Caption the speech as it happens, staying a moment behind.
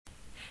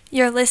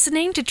You're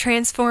listening to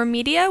Transform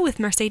Media with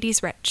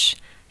Mercedes Rich.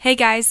 Hey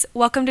guys,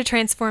 welcome to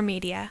Transform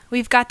Media.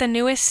 We've got the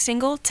newest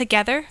single,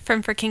 Together,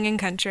 from For King and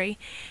Country.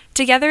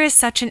 Together is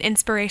such an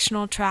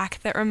inspirational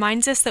track that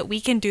reminds us that we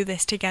can do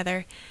this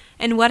together.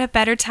 And what a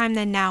better time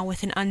than now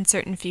with an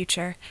uncertain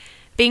future.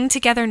 Being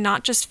together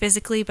not just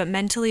physically but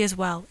mentally as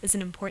well is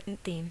an important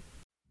theme.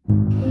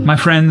 My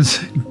friends,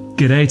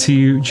 g'day to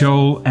you,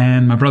 Joel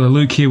and my brother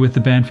Luke here with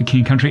the band For King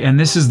and Country, and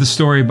this is the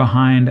story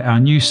behind our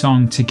new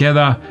song,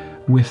 Together,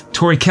 with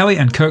Tori Kelly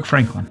and Kirk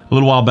Franklin. A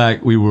little while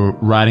back, we were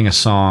writing a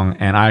song,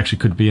 and I actually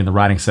couldn't be in the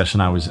writing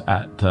session. I was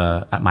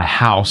at my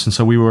house, and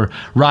so we were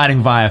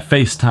writing via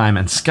FaceTime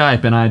and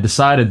Skype, and I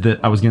decided that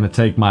I was going to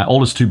take my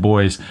oldest two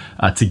boys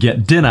to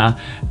get dinner,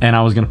 and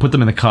I was going to put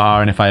them in the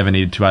car, and if I ever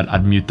needed to,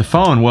 I'd mute the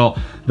phone. Well,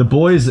 the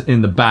boys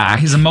in the back...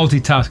 He's a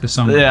multitasker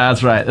songwriter. Yeah,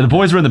 that's right. The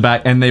boys were in the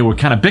back, and they were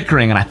kind of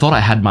bickering, and I thought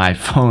I had my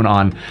phone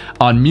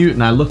on mute,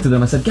 and I looked at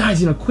them, I said,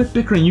 guys, quit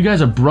bickering. You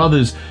guys are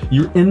brothers.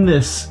 You're in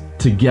this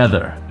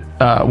together.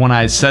 When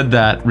I said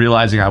that,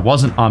 realizing I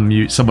wasn't on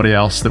mute, somebody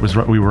else that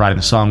we were writing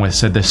the song with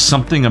said there's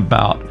something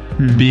about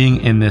being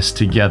in this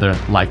together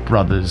like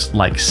brothers,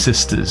 like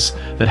sisters,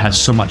 that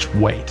has so much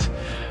weight.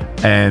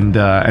 And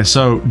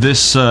so this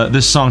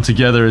song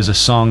Together is a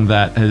song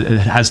that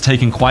has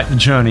taken quite the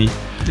journey.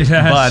 It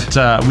has.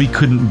 But we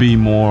couldn't be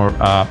more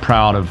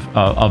proud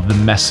of the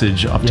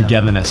message of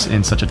togetherness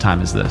in such a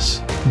time as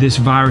this. This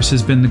virus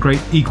has been the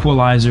great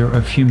equalizer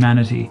of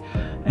humanity.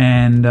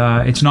 And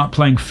it's not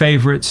playing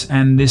favorites,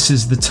 and this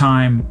is the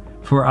time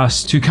for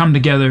us to come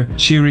together,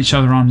 cheer each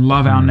other on,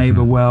 love our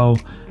neighbor well,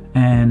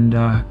 and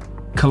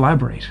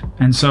collaborate.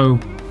 And so,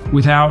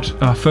 without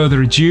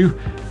further ado,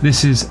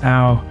 this is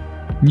our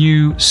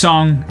new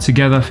song,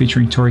 Together,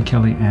 featuring Tori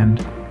Kelly and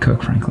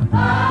Kirk Franklin.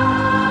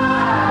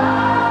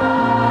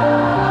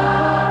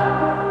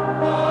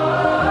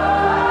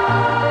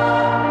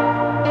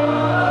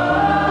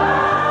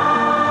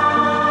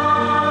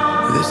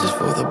 This is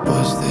for the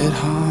busted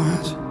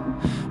hearts.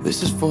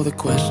 This is for the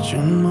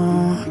question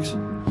marks.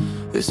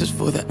 This is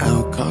for the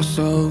outcast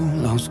soul,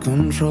 lost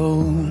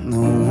control, no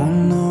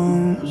one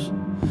knows.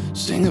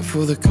 Sing it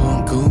for the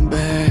can't go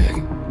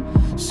back.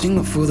 Sing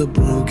it for the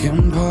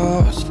broken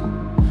past.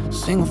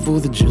 Sing it for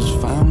the just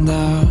found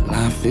out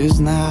life is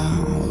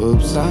now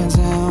upside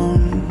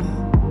down.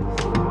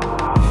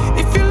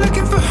 If you're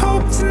looking for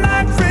hope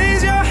tonight,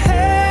 raise your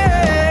hand.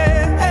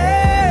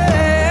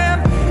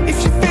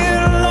 If you feel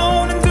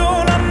alone and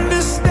don't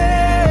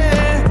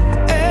understand,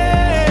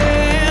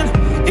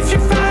 if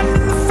you're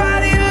fighting the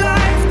fight of your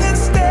life, then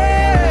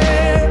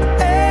stand.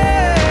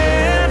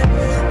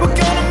 We're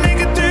gonna make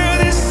it through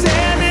this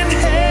hand in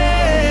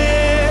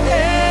hand.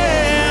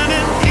 And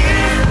if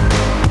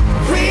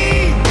we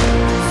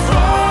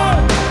fall,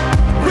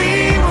 we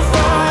will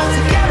fall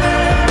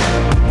together.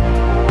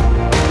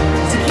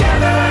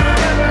 Together.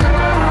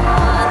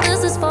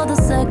 This is for the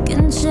second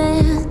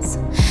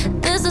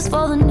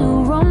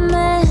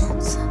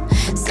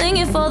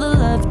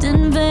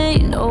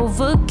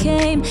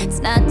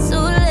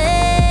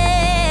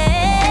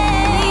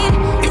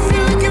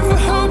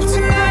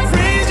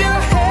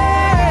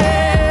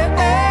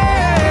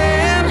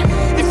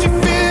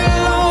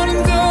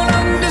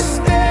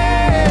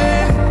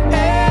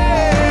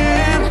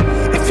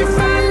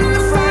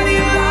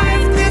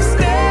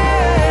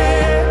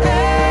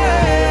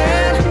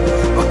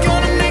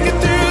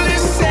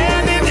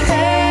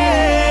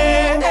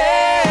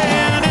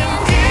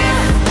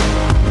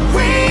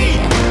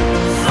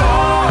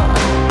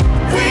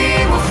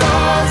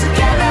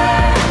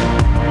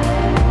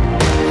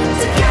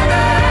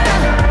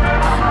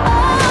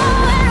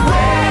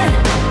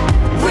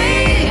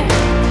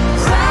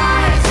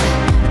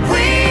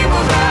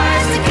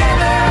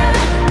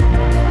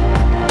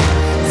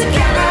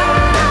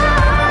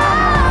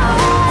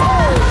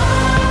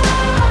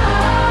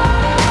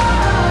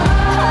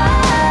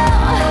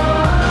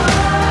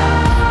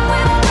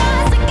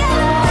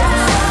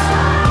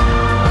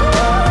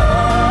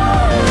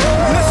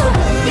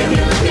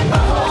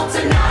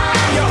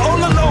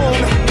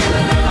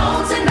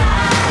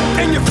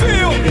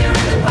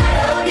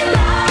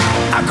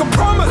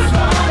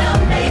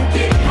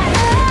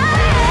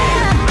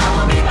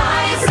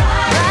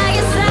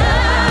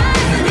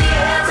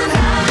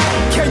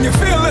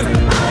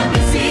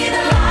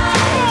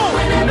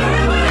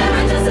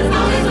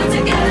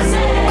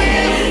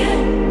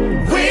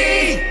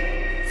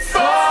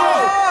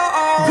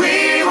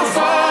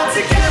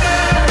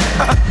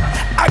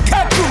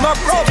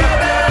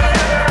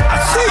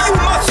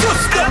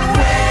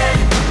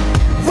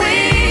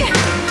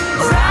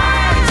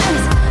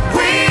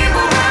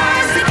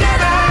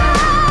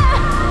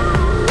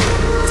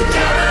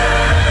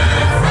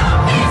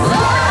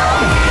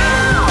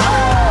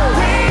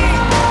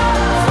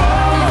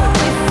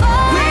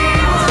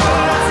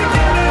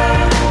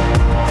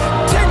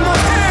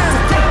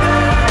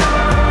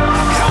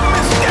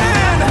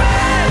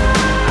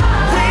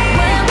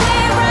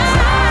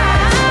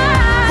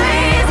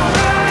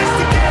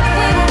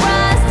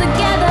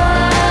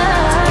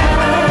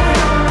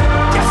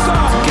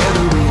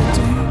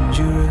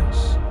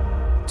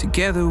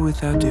Together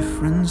with our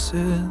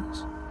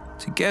differences,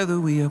 together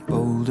we are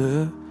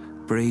bolder,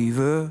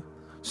 braver,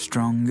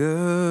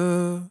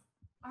 stronger.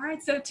 All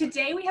right, so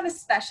today we have a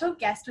special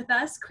guest with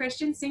us,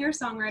 Christian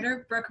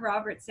singer-songwriter Brooke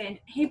Robertson.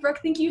 Hey, Brooke,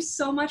 thank you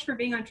so much for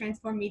being on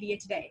Transform Media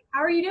today. How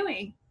are you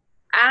doing?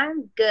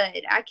 I'm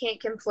good. I can't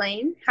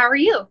complain. How are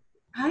you?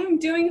 I'm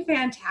doing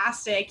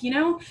fantastic. You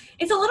know,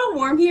 it's a little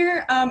warm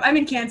here. I'm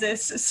in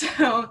Kansas,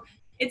 so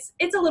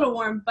it's a little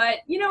warm, but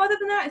you know, other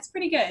than that, it's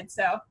pretty good.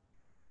 So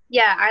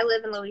Yeah, I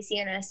live in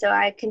Louisiana, so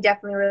I can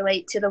definitely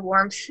relate to the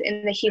warmth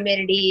and the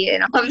humidity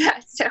and all of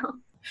that. So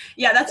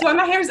yeah, that's why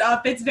my hair's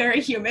up. It's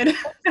very humid.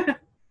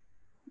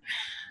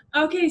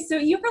 Okay, so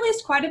you've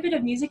released quite a bit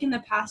of music in the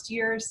past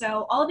year or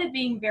so, all of it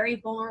being very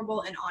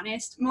vulnerable and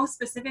honest, most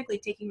specifically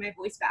Taking My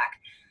Voice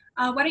Back.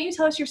 Why don't you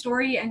tell us your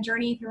story and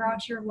journey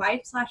throughout your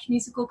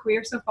life/musical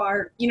career so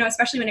far, you know,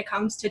 especially when it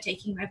comes to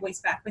taking my voice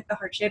back with the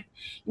hardship,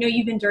 you know,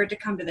 you've endured to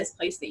come to this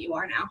place that you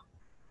are now.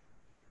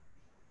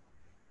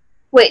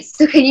 wait,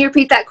 so can you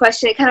repeat that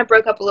question? It kind of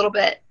broke up a little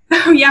bit.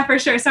 Oh yeah, for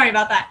sure. Sorry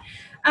about that.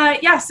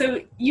 Yeah,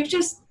 so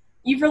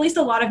you've released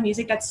a lot of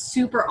music that's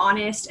super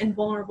honest and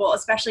vulnerable,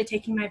 especially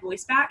Taking My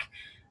Voice Back.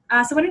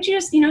 So why don't you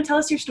just, you know, tell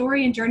us your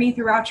story and journey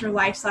throughout your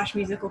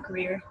life/musical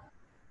career?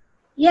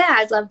 Yeah,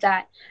 I'd love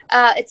that.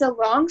 It's a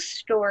long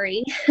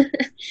story,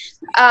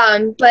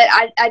 but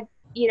I,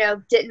 you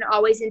know, didn't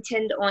always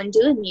intend on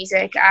doing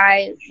music.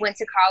 I went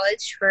to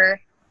college for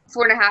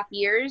 4.5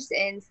 years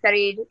and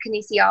studied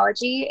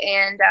kinesiology.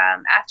 And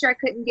after I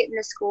couldn't get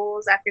into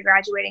schools after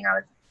graduating, I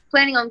was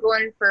planning on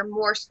going for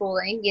more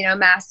schooling, you know,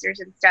 masters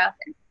and stuff.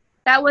 And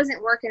that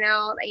wasn't working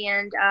out.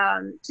 And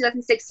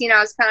 2016, I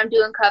was kind of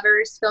doing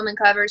covers, filming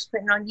covers,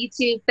 putting on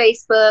YouTube,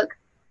 Facebook,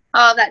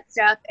 all that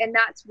stuff. And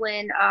that's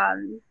when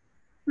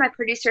my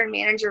producer and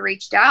manager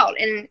reached out.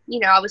 And, you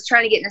know, I was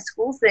trying to get into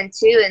schools then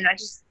too. And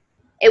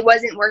it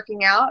wasn't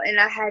working out. And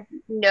I had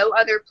no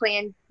other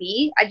plan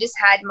B. I just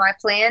had my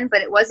plan,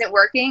 but it wasn't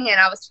working. And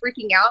I was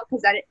freaking out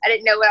because I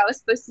didn't know what I was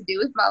supposed to do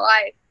with my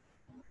life.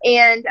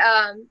 And,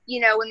 you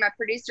know, when my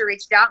producer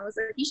reached out and was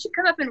like, you should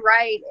come up and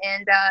write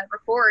and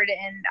record.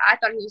 And I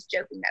thought he was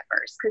joking at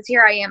first because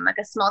here I am, like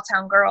a small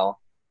town girl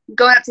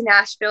going up to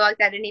Nashville. Like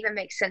that didn't even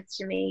make sense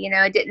to me. You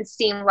know, it didn't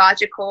seem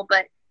logical,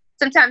 but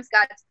sometimes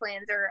God's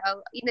plans are,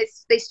 you know,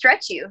 they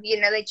stretch you, you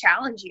know, they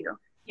challenge you.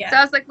 Yeah. So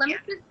I was like, let me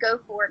just go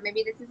for it.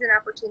 Maybe this is an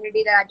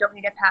opportunity that I don't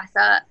need to pass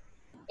up.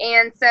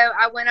 And so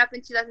I went up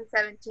in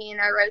 2017.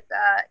 I wrote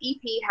the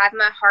EP, Have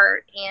My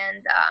Heart,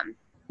 and,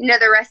 you know,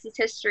 the rest is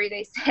history,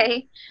 they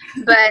say.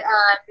 But,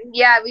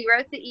 yeah, we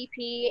wrote the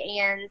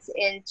EP, and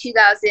in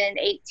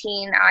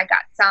 2018, I got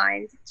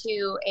signed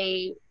to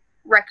a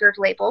record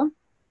label.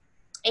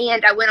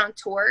 And I went on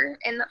tour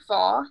in the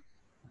fall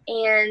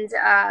and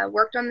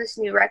worked on this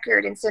new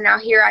record. And so now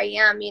here I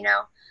am, you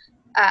know,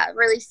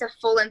 released a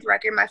full-length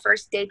record, my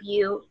first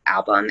debut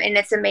album. And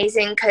it's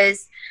amazing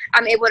because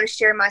I'm able to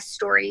share my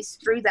stories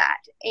through that.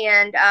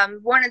 And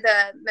one of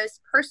the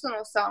most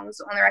personal songs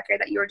on the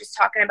record that you were just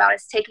talking about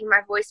is Taking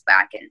My Voice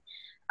Back.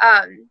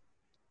 And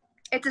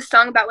it's a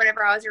song about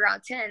whenever I was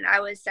around 10,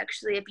 I was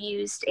sexually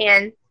abused.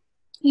 And,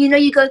 you know,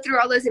 you go through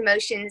all those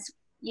emotions.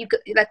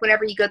 Like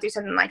whenever you go through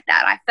something like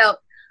that, I felt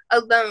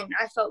alone.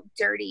 I felt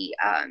dirty.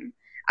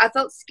 I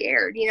felt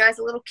scared. You know, as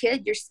a little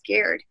kid, you're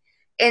scared.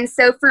 And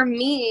so for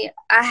me,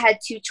 I had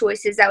two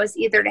choices. That was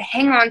either to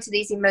hang on to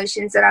these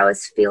emotions that I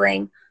was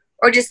feeling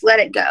or just let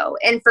it go.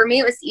 And for me,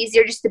 it was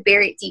easier just to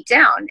bury it deep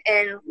down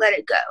and let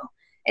it go.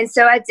 And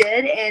so I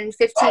did, and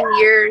 15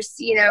 years,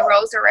 you know,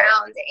 rolls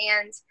around,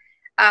 and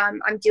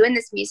I'm doing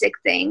this music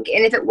thing.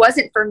 And if it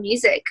wasn't for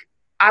music,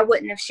 I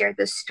wouldn't have shared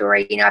this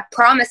story. You know, I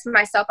promised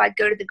myself I'd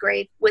go to the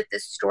grave with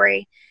this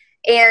story.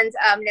 And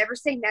never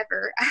say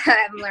never,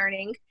 I'm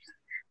learning.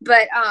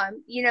 But,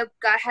 you know,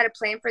 God had a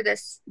plan for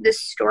this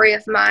story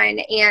of mine.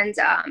 And,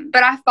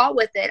 but I fought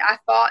with it. I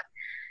fought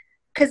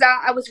because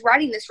I was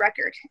writing this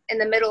record in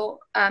the middle,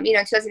 you know,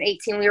 in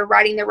 2018, we were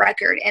writing the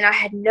record, and I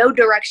had no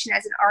direction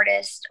as an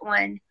artist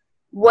on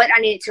what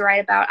I needed to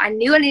write about. I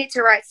knew I needed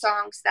to write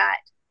songs that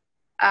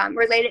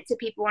related to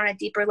people on a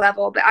deeper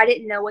level, but I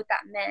didn't know what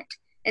that meant.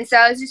 And so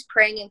I was just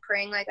praying,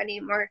 like I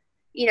need more,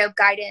 you know,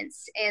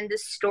 guidance. And the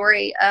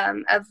story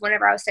of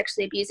whenever I was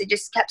sexually abused, it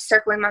just kept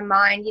circling my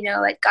mind, you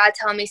know, like God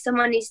telling me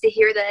someone needs to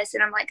hear this.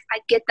 And I'm like, I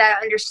get that,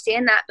 I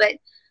understand that, but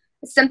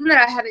it's something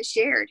that I haven't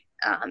shared.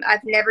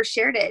 I've never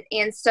shared it.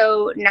 And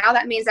so now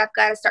that means I've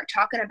got to start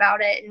talking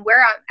about it. And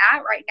where I'm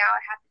at right now, I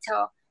have to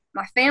tell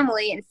my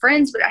family and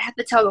friends, but I have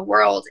to tell the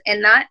world.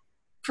 And that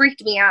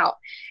freaked me out.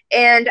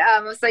 And I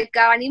was like,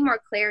 God, I need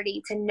more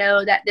clarity to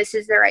know that this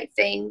is the right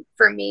thing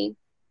for me,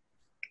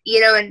 you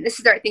know, and this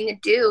is the right thing to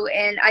do.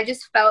 And I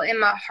just felt in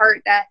my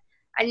heart that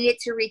I needed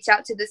to reach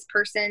out to this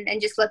person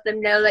and just let them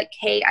know, like,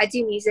 hey, I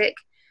do music.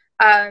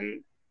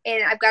 And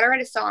I've got to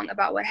write a song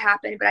about what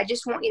happened, but I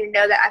just want you to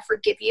know that I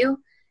forgive you.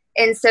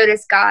 And so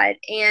does God.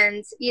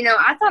 And, you know,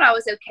 I thought I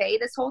was okay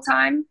this whole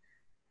time.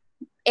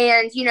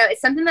 And, you know,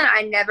 it's something that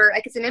I never,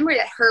 like, it's a memory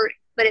that hurt,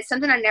 but it's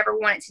something I never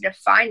wanted to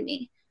define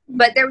me.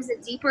 But there was a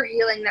deeper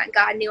healing that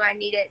God knew I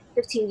needed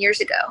 15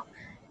 years ago.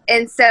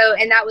 And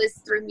that was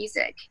through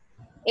music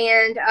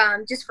and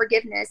just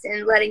forgiveness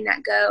and letting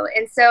that go.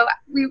 And so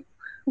we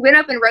went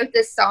up and wrote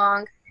this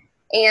song,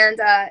 and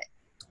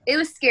it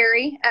was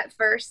scary at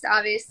first,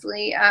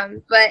 obviously,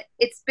 but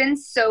it's been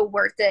so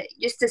worth it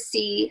just to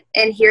see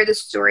and hear the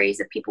stories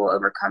of people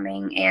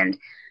overcoming. And,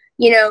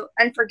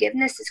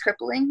 unforgiveness is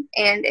crippling,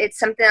 and it's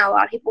something a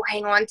lot of people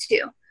hang on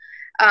to.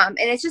 And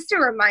it's just a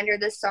reminder,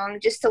 this song,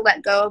 just to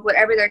let go of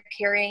whatever they're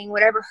carrying,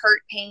 whatever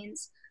hurt,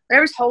 pains,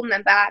 whatever's holding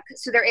them back,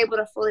 so they're able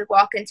to fully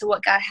walk into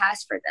what God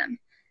has for them.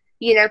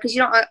 Because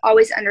you don't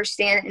always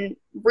understand and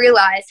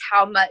realize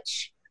how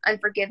much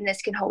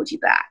unforgiveness can hold you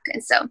back.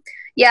 And so,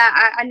 yeah,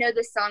 I know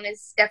this song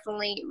has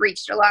definitely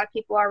reached a lot of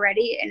people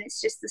already, and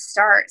it's just the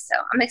start. So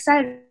I'm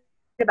excited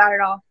about it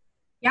all.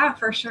 Yeah,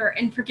 for sure.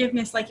 And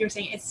forgiveness, like you're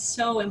saying, it's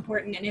so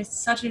important, and it's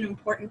such an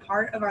important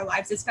part of our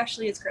lives,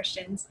 especially as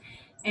Christians.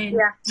 And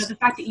the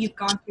fact that you've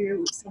gone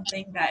through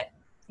something that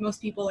most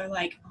people are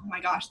like, oh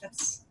my gosh,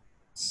 that's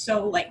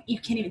so, like, you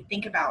can't even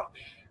think about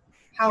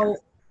how,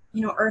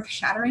 earth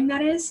shattering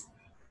that is.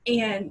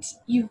 And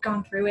you've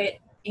gone through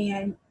it,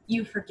 and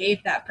you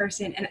forgave that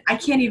person. And I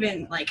can't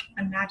even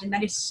imagine.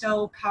 That is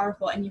so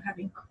powerful, and you have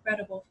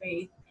incredible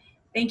faith.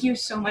 Thank you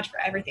so much for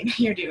everything that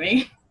you're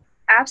doing.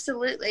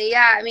 Absolutely.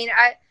 Yeah. I mean,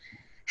 I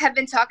have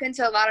been talking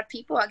to a lot of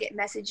people. I get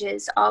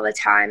messages all the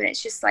time, and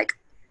it's just like,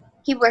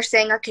 people are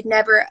saying, I could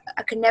never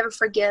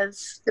forgive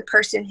the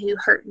person who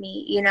hurt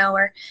me,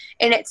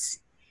 and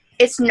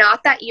it's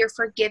not that you're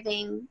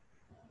forgiving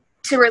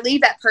to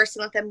relieve that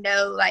person, let them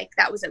know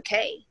that was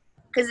okay,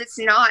 because it's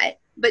not.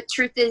 But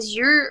truth is,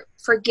 you're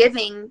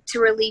forgiving to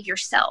relieve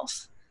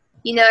yourself.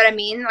 You know what I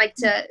mean?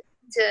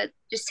 To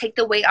just take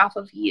the weight off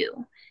of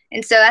you.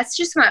 And so that's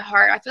just my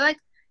heart. I feel like,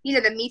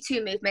 the Me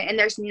Too movement, and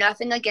there's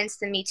nothing against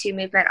the Me Too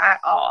movement at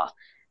all,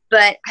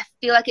 but I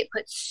feel like it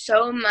puts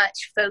so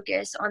much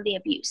focus on the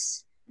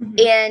abuse. Mm-hmm.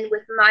 And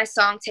with my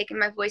song, Taking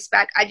My Voice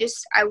Back, I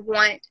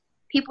want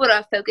people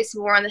to focus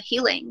more on the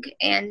healing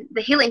and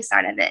the healing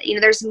side of it.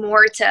 There's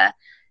more to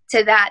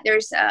that.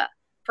 There's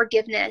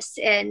forgiveness,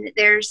 and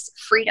there's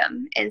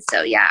freedom. And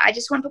so, yeah, I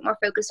just want to put more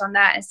focus on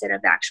that instead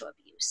of the actual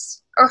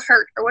abuse or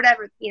hurt or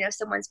whatever,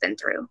 someone's been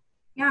through.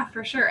 Yeah,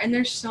 for sure. And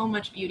there's so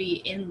much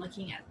beauty in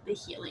looking at the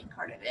healing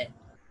part of it.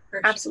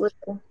 Absolutely.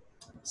 Sure.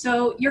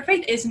 So your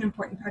faith is an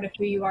important part of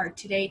who you are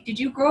today. Did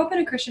you grow up in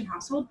a Christian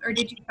household, or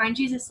did you find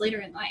Jesus later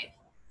in life?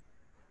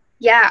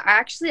 Yeah,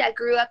 I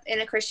grew up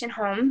in a Christian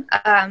home,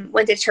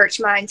 went to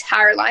church my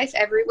entire life,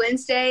 every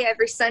Wednesday,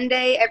 every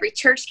Sunday, every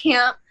church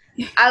camp.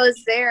 I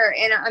was there,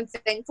 and I'm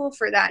thankful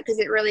for that, because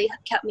it really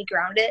kept me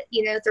grounded,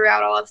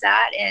 throughout all of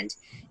that. And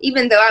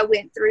even though I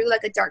went through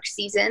a dark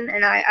season,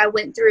 and I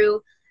went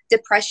through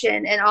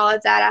depression and all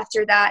of that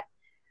after that,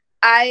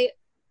 I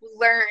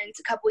learned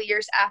a couple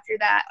years after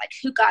that,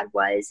 who God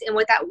was and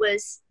what that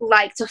was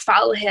like to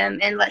follow him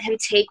and let him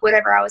take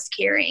whatever I was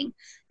carrying.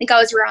 I think I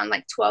was around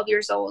 12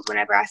 years old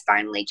whenever I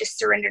finally just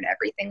surrendered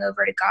everything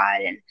over to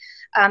God. And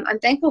I'm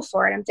thankful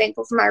for it. I'm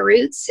thankful for my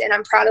roots, and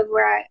I'm proud of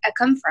where I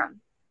come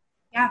from.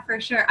 Yeah, for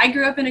sure. I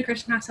grew up in a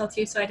Christian household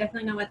too, so I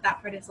definitely know what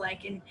that part is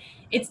like. And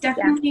it's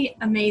definitely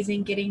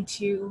amazing getting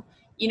to,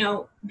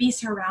 be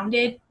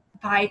surrounded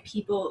by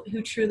people who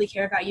truly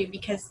care about you,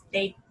 because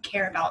they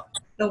care about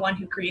the one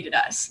who created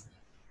us.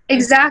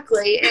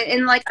 Exactly.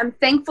 And I'm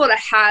thankful to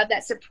have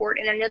that support.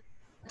 And I know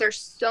there's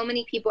so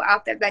many people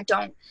out there that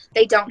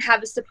don't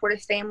have a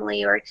supportive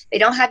family, or they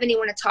don't have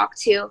anyone to talk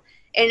to.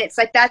 And it's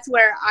that's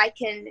where I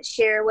can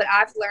share what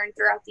I've learned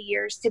throughout the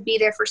years, to be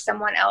there for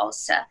someone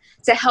else,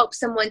 to help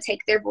someone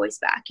take their voice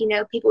back.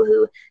 People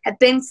who have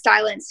been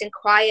silenced and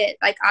quiet,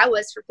 like I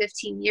was for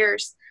 15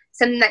 years,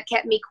 something that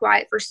kept me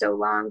quiet for so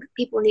long.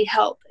 People need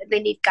help.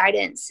 They need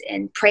guidance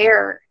and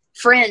prayer,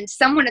 friends,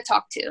 someone to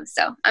talk to.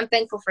 So I'm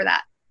thankful for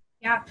that.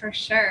 Yeah, for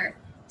sure.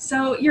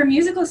 So your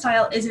musical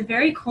style is a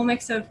very cool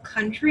mix of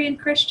country and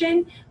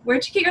Christian.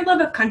 Where'd you get your love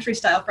of country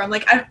style from?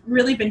 I've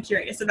really been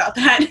curious about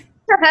that.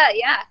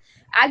 Yeah.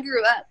 I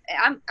grew up,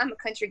 I'm a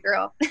country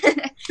girl.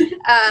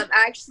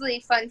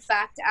 Actually, fun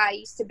fact, I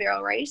used to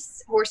barrel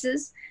race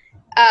horses.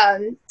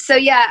 So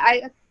yeah,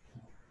 I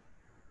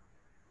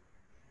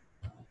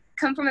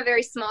come from a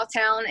very small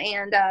town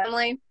and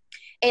family.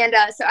 And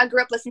so I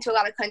grew up listening to a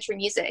lot of country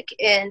music,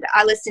 and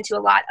I listened to a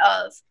lot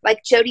of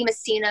Jody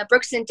Messina,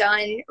 Brooks and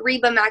Dunn,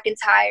 Reba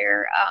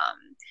McEntire,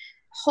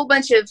 whole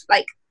bunch of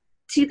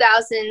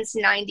 2000s,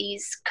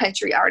 90s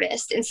country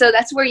artists. And so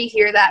that's where you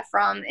hear that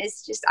from,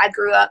 is just I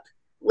grew up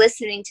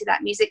listening to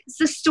that music. It's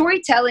the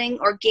storytelling,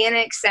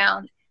 organic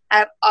sound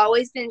I've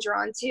always been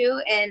drawn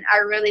to, and I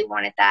really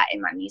wanted that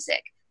in my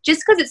music,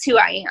 just because it's who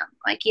I am.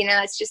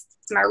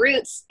 It's my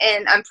roots,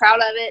 and I'm proud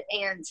of it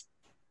and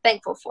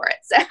thankful for it.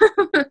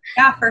 So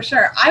yeah, for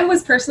sure. I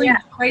was personally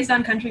raised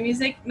on country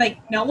music.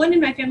 No one in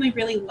my family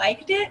really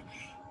liked it,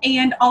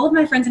 and all of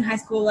my friends in high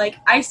school,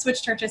 I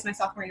switched churches my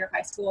sophomore year of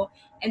high school,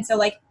 and so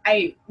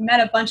I met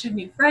a bunch of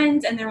new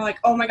friends, and they were like,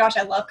 oh my gosh,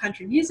 I love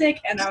country music,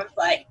 and I was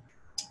like,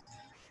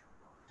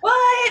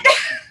 what?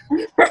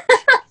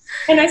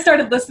 And I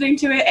started listening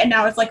to it, and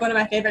now it's one of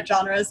my favorite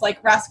genres,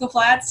 Rascal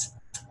Flatts.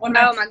 One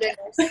Oh of my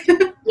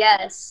goodness.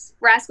 Yes.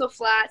 Rascal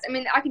Flatts. I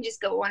mean, I can just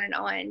go on and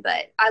on,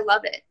 but I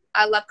love it.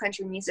 I love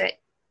country music.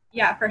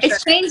 Yeah, for sure.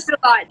 It's changed a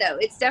lot, though.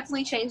 It's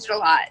definitely changed a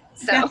lot.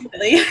 So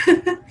Definitely.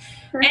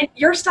 And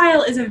your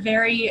style is a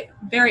very,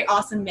 very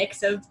awesome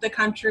mix of the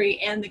country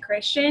and the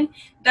Christian.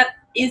 That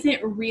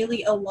isn't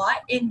really a lot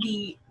in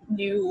the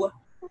new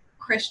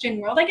Christian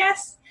world, I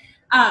guess.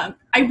 I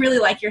really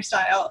like your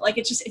style. Like,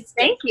 it's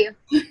thank you.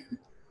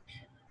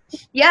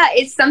 Yeah,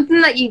 it's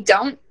something that you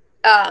don't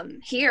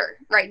hear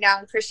right now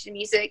in Christian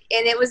music,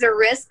 and it was a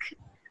risk.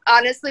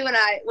 Honestly, when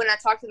I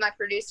talked to my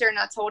producer and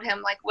I told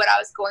him like what I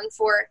was going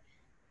for,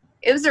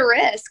 it was a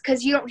risk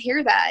because you don't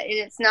hear that, and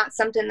it's not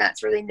something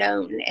that's really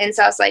known. And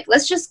so I was like,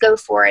 let's just go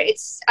for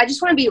it. I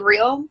just want to be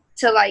real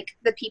to like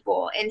the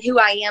people and who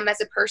I am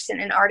as a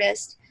person and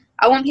artist.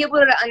 I want people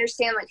to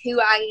understand like who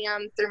I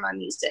am through my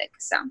music.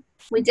 So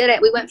we did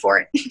it. We went for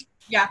it.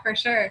 Yeah, for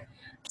sure.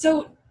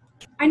 So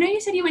I know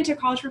you said you went to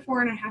college for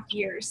 4.5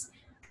 years.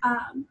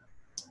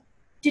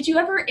 Did you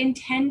ever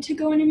intend to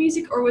go into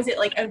music, or was it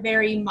like a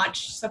very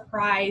much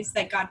surprise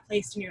that God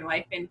placed in your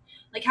life? And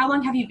like, how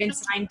long have you been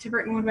signed to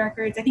Burton Wood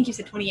Records? I think you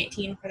said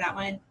 2018 for that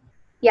one.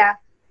 Yeah.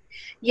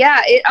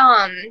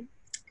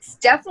 It's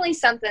definitely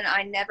something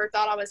I never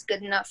thought I was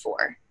good enough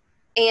for.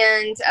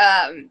 And,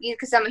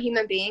 because I'm a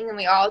human being and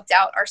we all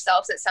doubt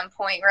ourselves at some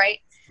point, right?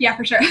 Yeah,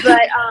 for sure.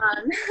 But,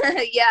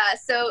 yeah,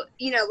 so,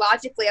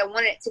 logically I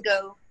wanted to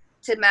go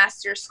to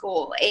master's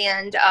school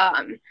and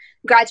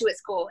graduate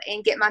school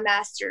and get my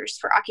master's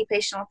for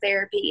occupational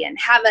therapy and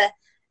have a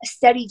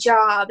steady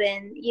job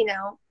and,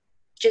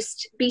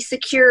 just be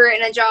secure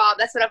in a job.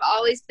 That's what I've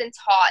always been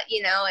taught,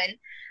 and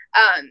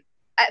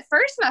at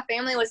first my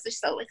family was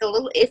just like a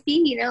little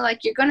iffy,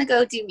 like you're going to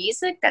go do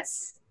music.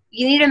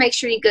 You need to make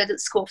sure you go to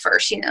school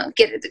first,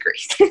 get a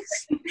degree.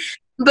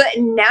 But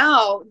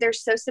now they're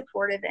so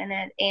supportive in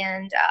it,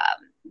 and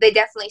they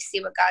definitely see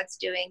what God's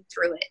doing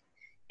through it.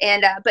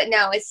 And, but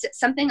no, it's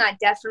something I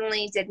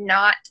definitely did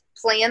not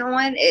plan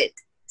on. It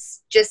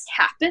just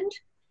happened.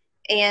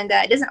 And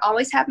it doesn't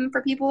always happen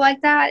for people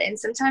like that. And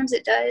sometimes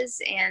it does.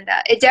 And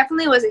it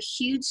definitely was a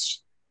huge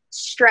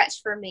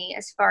stretch for me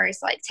as far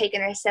as like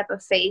taking a step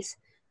of faith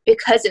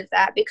because of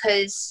that,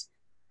 because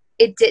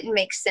it didn't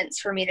make sense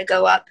for me to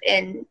go up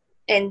and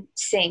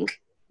sing.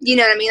 You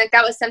know what I mean? Like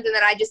that was something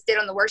that I just did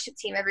on the worship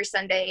team every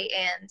Sunday.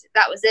 And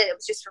that was it. It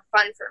was just for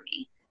fun for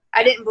me.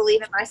 I didn't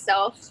believe in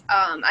myself.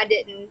 I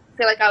didn't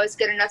feel like I was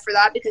good enough for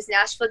that because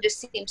Nashville just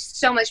seemed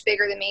so much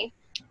bigger than me.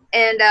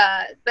 And,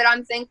 but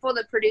I'm thankful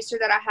the producer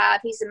that I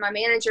have, he's my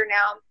manager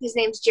now. His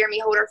name's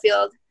Jeremy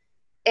Holderfield.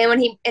 And when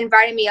he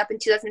invited me up in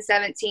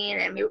 2017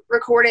 and we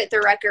recorded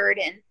the record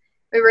and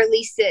we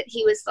released it,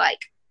 he was like,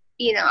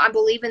 I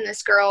believe in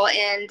this girl.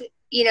 And,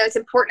 it's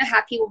important to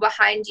have people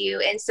behind you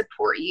and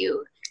support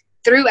you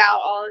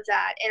throughout all of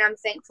that. And I'm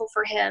thankful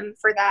for him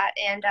for that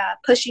and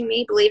pushing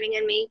me, believing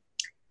in me.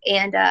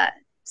 And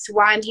it's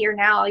why I'm here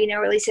now,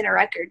 releasing a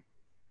record.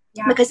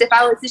 Yeah. Because if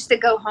I was just to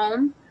go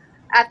home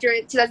after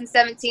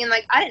 2017,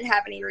 like I didn't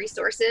have any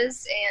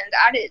resources and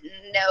I didn't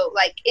know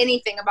like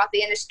anything about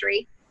the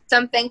industry. So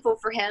I'm thankful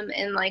for him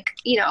and like,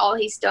 all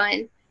he's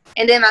done.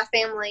 And then my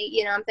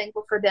family, I'm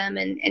thankful for them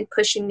and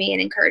pushing me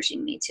and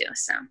encouraging me too.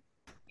 So,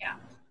 yeah,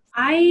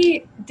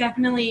 I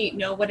definitely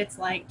know what it's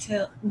like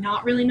to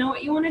not really know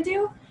what you want to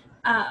do.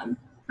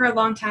 For a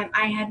long time,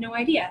 I had no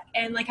idea.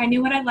 And like, I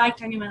knew what I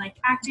liked. I knew I liked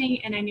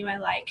acting and I knew I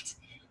liked,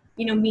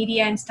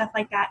 media and stuff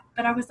like that.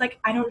 But I was like,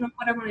 I don't know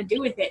what I want to do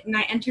with it. And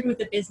I entered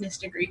with a business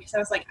degree because I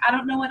was like, I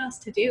don't know what else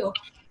to do.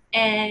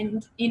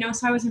 And,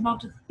 so I was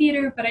involved with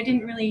theater, but I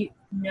didn't really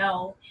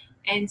know.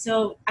 And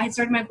so I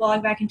started my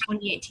blog back in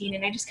 2018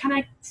 and I just kind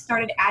of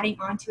started adding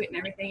onto it and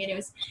everything. And it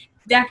was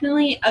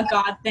definitely a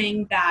God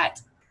thing that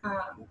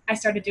I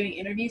started doing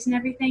interviews and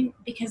everything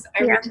because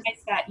I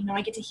realized that,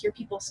 I get to hear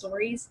people's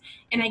stories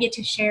and I get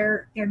to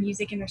share their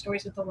music and their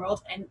stories with the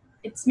world. And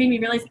it's made me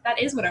realize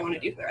that is what I want to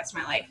do for the rest of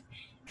my life.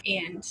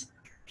 And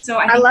so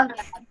I love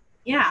that.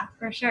 Yeah,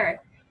 for sure.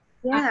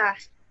 Yeah.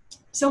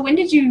 So when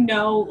did you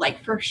know,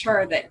 like, for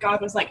sure that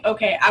God was like,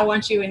 okay, I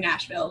want you in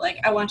Nashville. Like,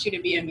 I want you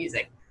to be a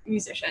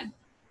musician.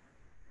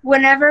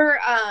 Whenever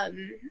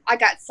I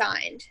got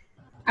signed.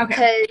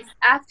 Okay. Because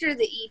after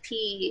the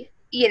EP,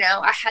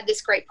 I had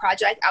this great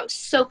project. I was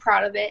so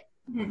proud of it.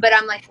 Mm-hmm. But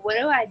I'm like, what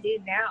do I do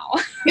now?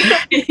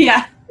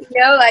 Yeah.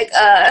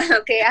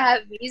 Okay, I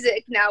have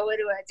music. Now what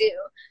do I do?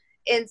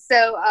 And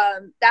so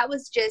that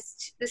was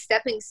just the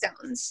stepping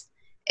stones.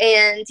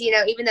 And,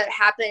 even though it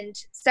happened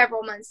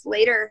several months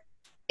later,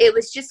 it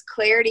was just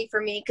clarity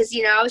for me. Because,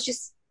 I was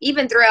just,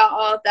 even throughout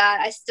all of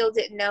that, I still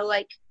didn't know,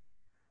 like,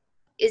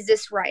 is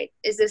this right?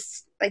 Is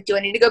this, like, do I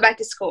need to go back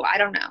to school? I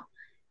don't know.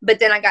 But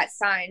then I got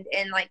signed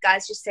and like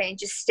God's just saying,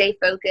 just stay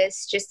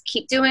focused, just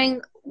keep doing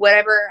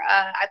whatever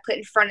I put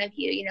in front of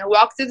you,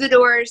 walk through the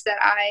doors that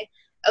I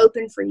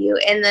open for you.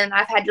 And then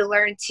I've had to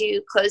learn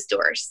to close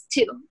doors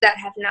too that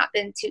have not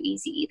been too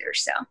easy either.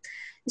 So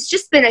it's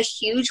just been a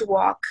huge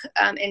walk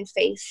in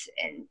faith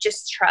and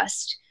just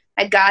trust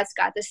that God's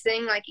got this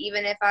thing. Like,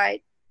 even if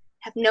I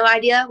have no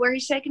idea where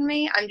he's taking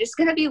me, I'm just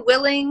going to be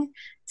willing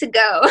to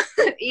go,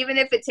 even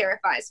if it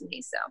terrifies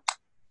me. So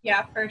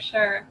Yeah, for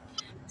sure.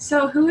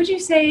 So who would you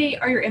say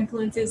are your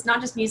influences, not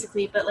just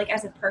musically, but like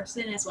as a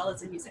person as well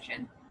as a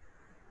musician?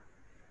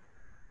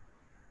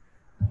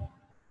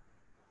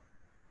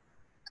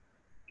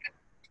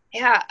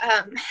 yeah,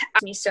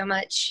 me so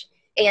much.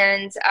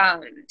 And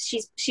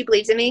she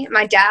believes in me.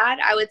 My dad,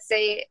 I would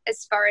say,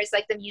 as far as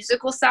like the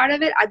musical side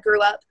of it, I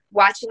grew up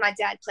watching my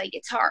dad play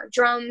guitar,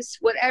 drums,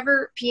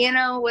 whatever,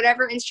 piano,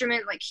 whatever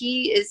instrument. Like,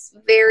 he is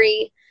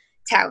very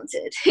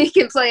talented. He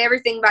can play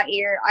everything by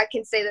ear. I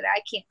can say that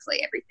I can't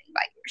play everything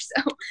by ear,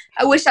 so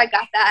I wish I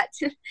got that.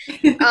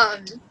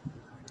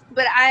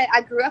 But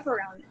I grew up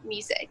around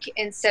music,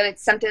 and so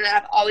it's something that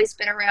I've always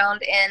been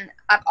around, and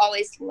I've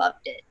always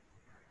loved it.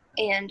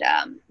 And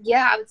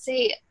yeah, I would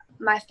say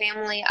my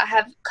family, I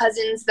have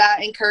cousins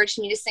that encouraged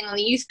me to sing on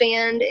the youth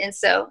band, and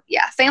so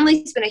yeah,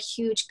 family's been a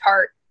huge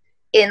part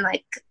in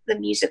like the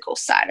musical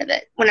side of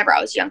it whenever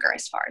I was younger,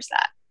 as far as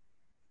that.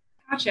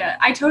 Gotcha.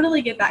 I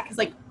totally get that, because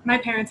like my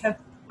parents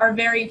are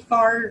very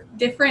far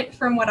different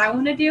from what I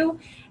want to do,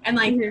 and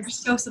like they're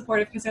so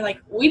supportive, because they're like,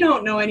 we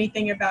don't know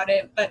anything about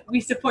it, but we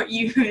support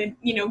you and,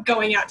 you know,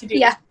 going out to do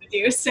what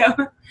you do. So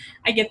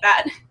I get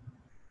that.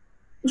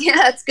 Yeah,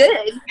 that's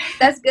good.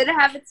 That's good to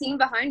have a team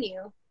behind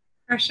you.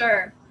 For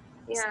sure.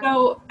 Yeah.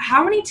 So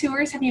how many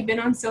tours have you been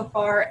on so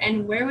far,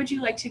 and where would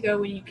you like to go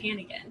when you can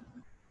again?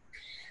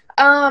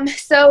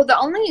 So the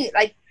only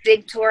like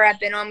big tour I've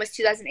been on was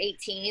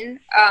 2018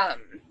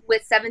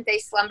 with Seventh Day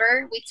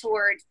Slumber. We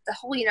toured the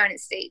whole United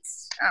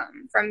States,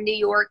 from New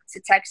York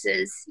to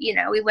Texas. You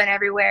know, we went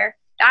everywhere.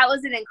 That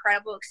was an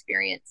incredible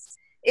experience.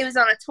 It was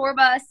on a tour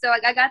bus, so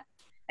like I got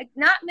like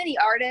not many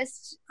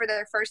artists for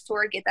their first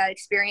tour get that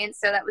experience,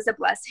 so that was a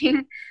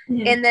blessing.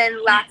 Mm-hmm. And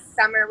then last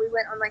summer we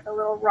went on like a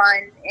little run,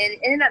 and it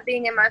ended up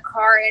being in my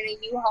car in a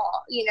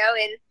U-Haul, you know,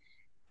 and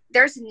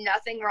there's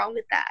nothing wrong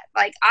with that.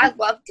 Like, I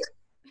loved it.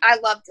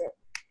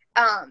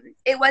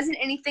 It wasn't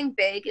anything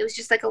big. It was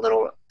just like a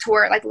little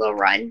tour, like a little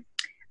run.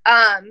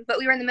 But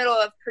we were in the middle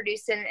of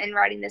producing and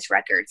writing this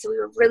record, so we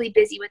were really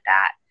busy with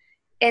that.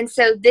 And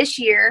so this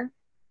year,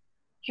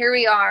 here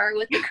we are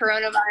with the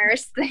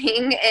coronavirus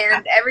thing,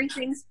 and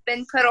everything's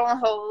been put on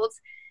hold.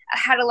 I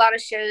had a lot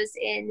of shows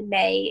in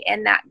May,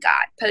 and that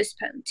got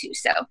postponed too.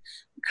 So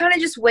we're kind of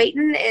just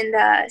waiting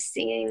and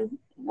seeing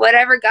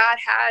whatever God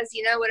has,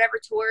 you know, whatever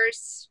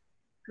tours.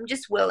 I'm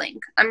just willing.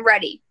 I'm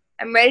ready.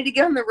 I'm ready to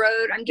get on the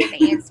road. I'm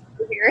getting antsy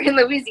here in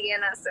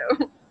Louisiana,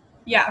 so.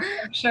 Yeah,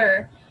 for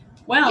sure.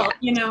 Well,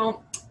 you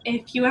know,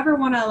 if you ever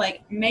want to,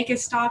 like, make a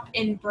stop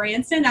in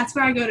Branson, that's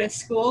where I go to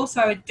school,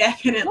 so I would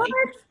definitely.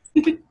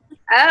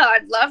 Oh,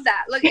 I'd love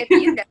that. Look, if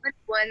you know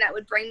one that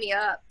would bring me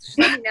up, just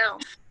let me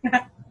know.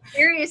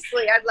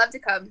 Seriously, I'd love to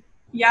come.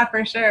 Yeah,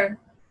 for sure.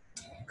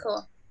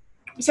 Cool.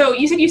 So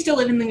you said you still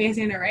live in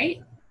Louisiana,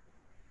 right?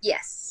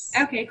 Yes.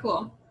 Okay,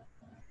 cool.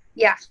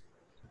 Yeah.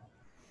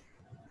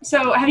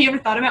 So have you ever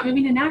thought about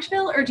moving to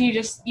Nashville, or do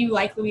you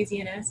like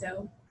Louisiana?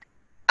 So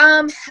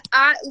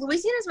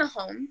Louisiana's my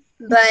home,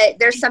 but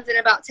there's something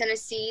about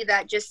Tennessee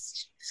that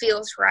just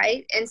feels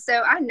right. And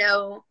so I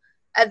know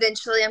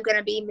eventually I'm going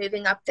to be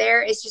moving up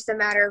there. It's just a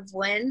matter of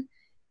when.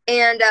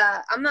 And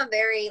I'm a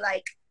very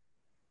like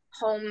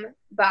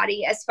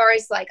homebody as far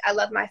as like I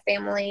love my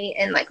family,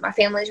 and like my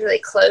family's really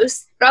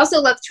close, but I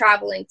also love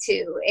traveling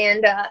too.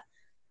 And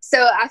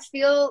so I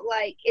feel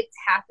like it's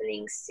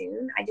happening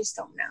soon. I just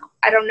don't know.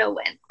 I don't know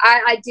when.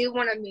 I do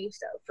want to move,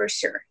 though, for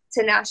sure,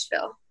 to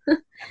Nashville.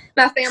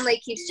 My family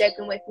keeps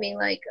joking with me,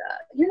 like,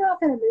 you're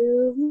not going to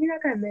move. You're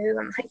not going to move.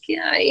 I'm like,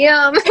 yeah, I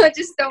am. I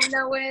just don't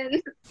know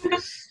when.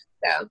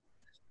 So.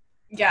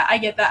 Yeah, I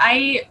get that.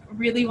 I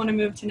really want to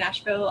move to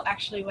Nashville,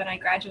 actually, when I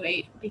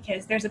graduate,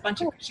 because there's a bunch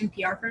of Christian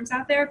PR firms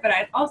out there, but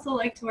I'd also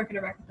like to work at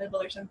a record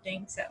label or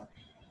something, so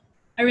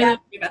I really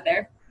want to move out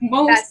there.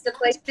 That's the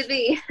place to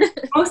be.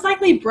 Most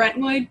likely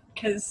Brentwood,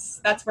 because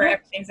that's where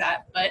everything's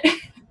at. But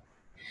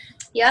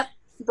yep,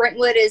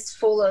 Brentwood is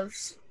full of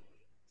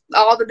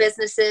all the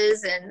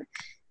businesses, and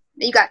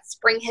you got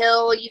Spring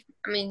Hill.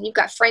 You've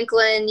got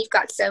Franklin. You've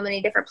got so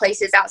many different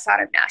places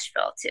outside of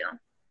Nashville too.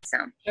 So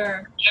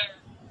sure.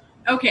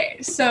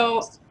 Okay,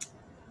 so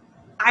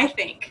I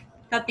think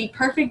that the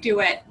perfect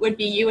duet would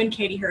be you and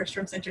Katie Hurst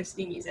from Central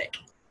City Music.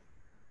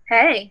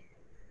 Hey,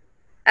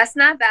 that's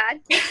not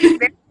bad. She's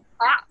very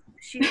pop.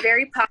 She's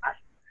very pop.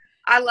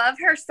 I love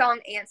her song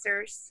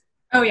Answers.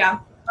 Oh, yeah.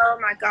 Oh,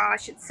 my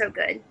gosh. It's so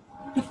good.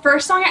 The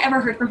first song I ever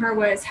heard from her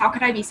was How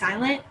Could I Be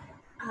Silent?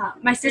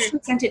 My sister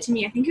sent it to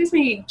me. I think it was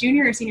my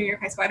junior or senior year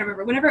of high school. I don't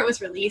remember. Whenever it was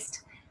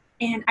released.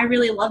 And I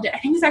really loved it. I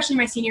think it was actually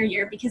my senior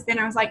year, because then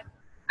I was like,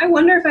 I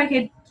wonder if I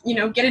could,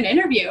 get an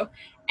interview.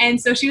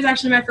 And so she was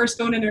actually my first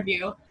phone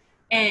interview.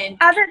 And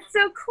oh, that's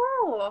so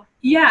cool.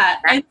 Yeah.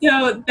 And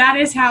so that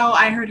is how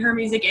I heard her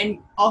music and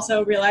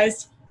also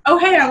realized, oh,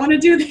 hey, I want to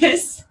do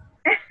this.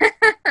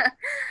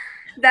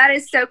 That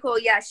is so cool.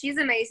 Yeah, she's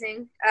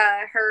amazing.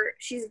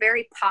 She's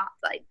very pop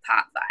vibe.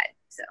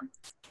 So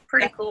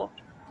pretty cool.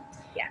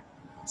 Yeah.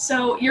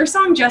 So your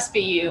song Just Be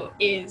You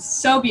is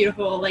so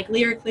beautiful, like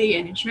lyrically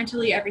and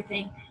instrumentally,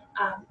 everything.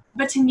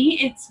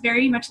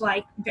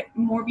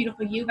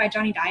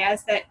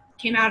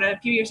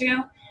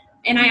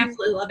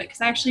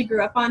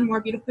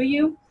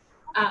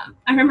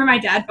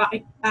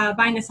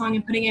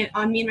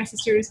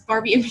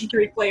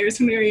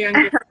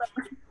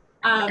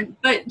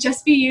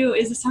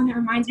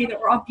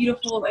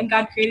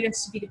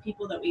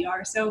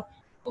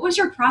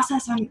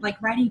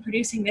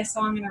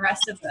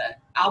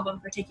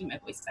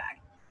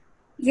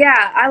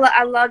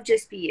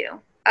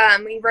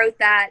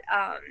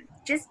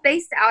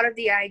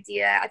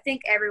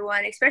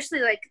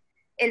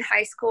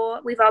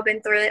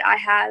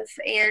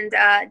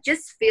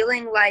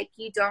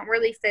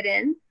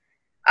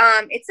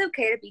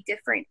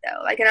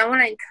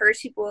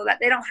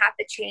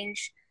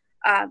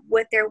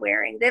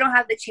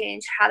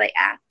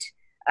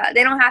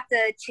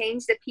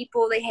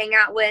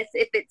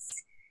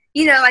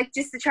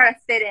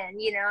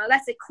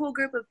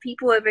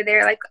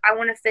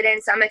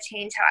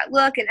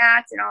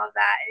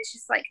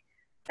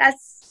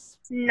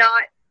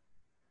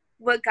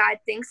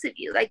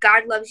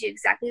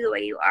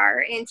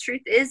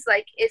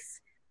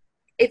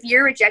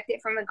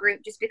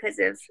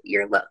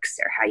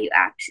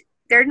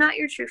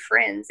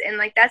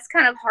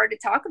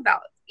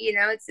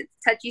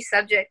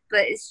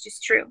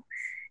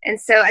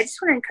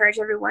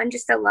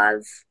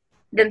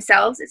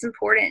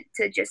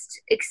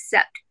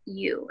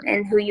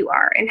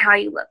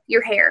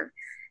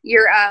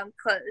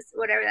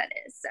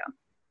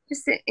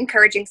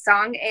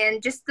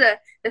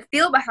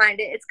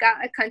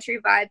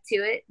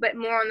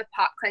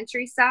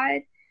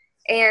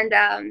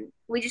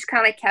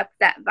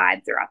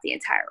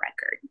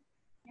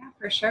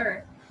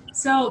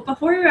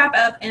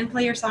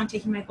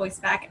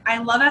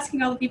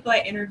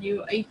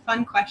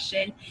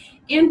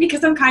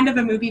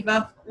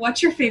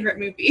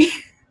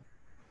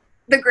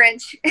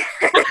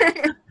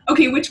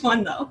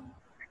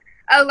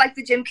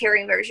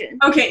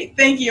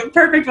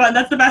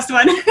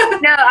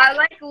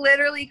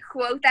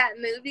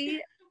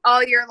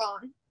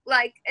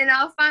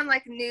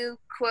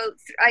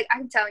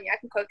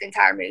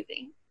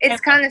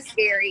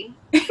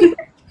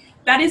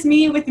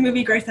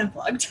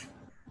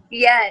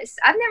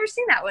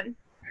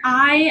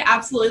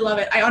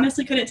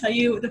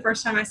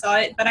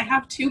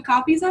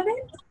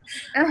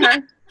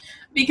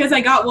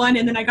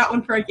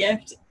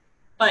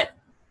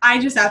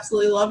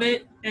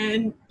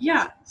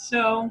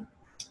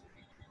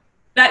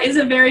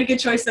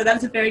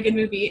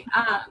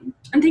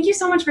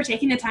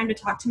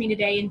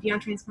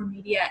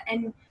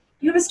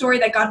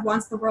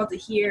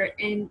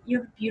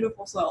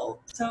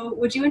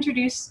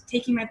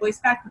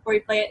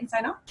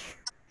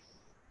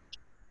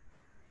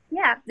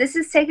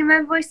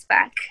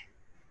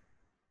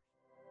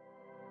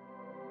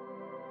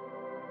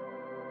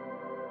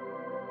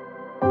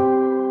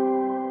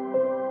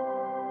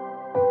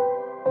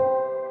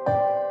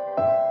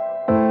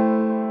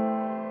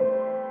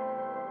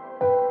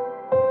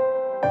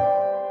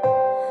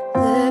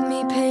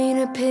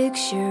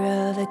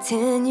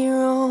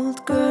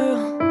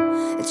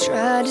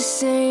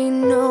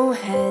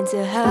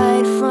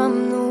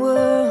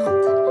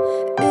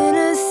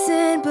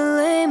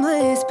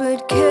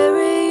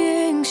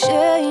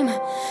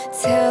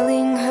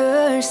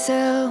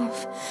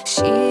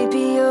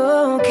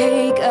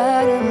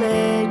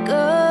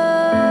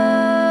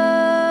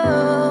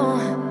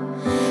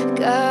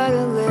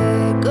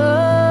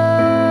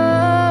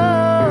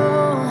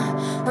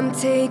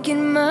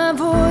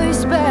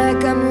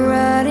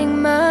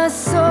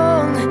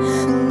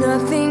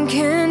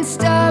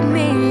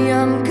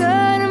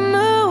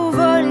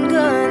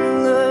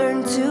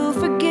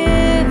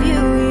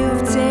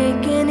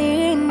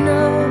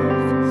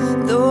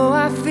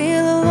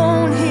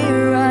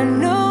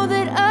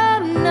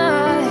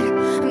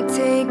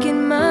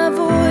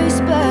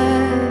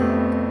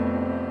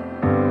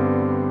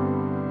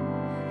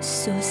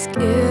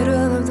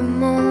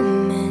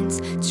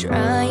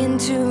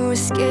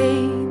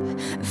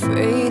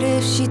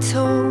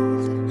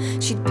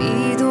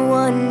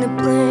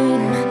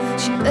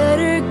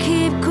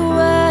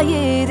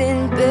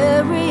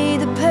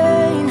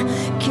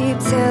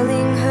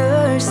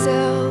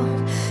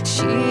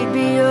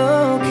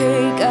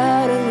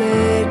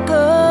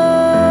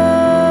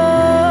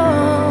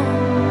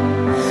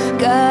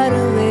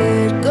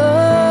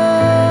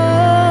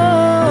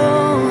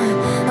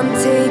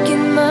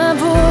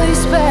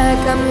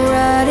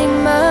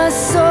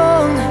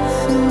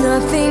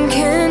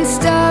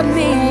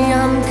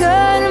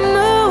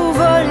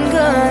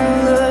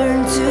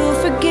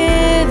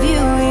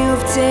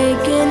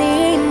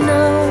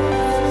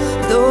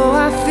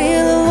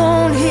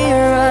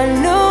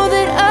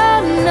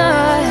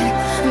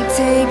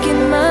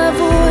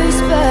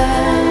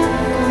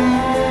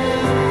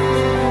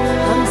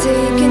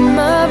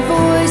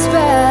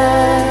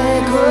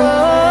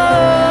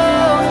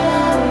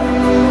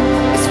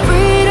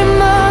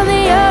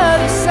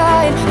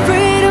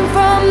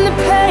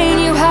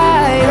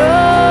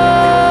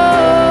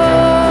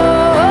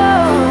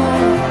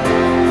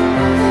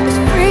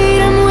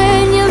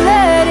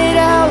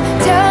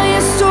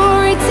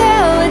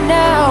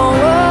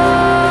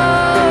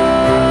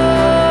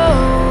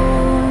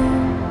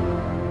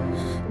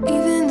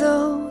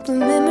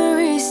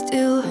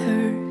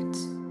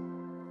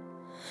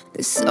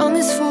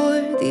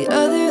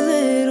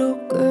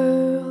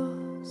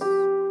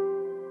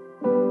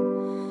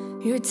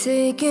 You're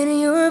taking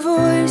your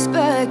voice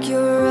back,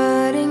 you're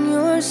writing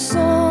your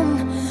song.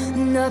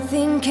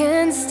 Nothing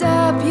can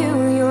stop you,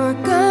 you're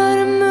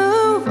gonna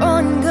move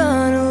on,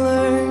 gonna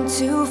learn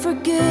to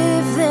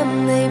forgive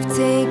them, they've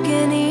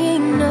taken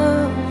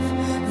enough.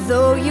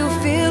 Though you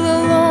feel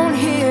alone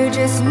here,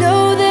 just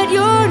know that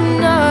you're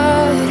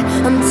not.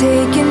 I'm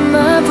taking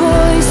my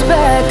voice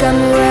back,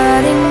 I'm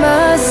writing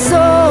my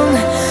song.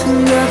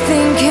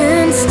 Nothing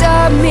can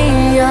stop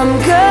me, I'm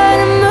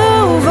gonna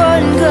move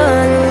on,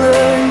 gonna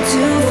learn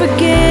to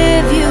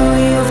forgive you,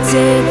 you've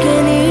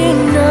taken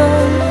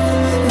enough.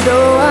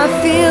 Though I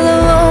feel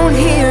alone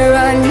here,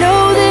 I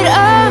know that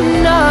I'm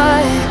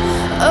not.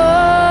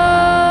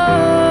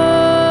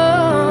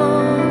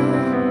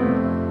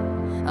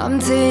 Oh, I'm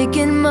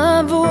taking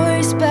my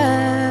voice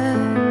back.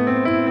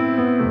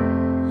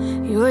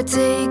 You're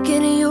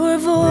taking your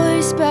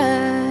voice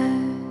back.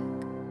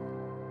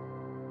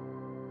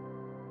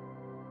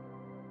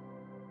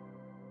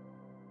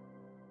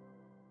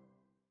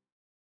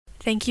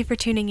 Thank you for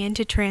tuning in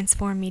to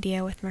Transform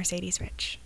Media with Mercedes Rich.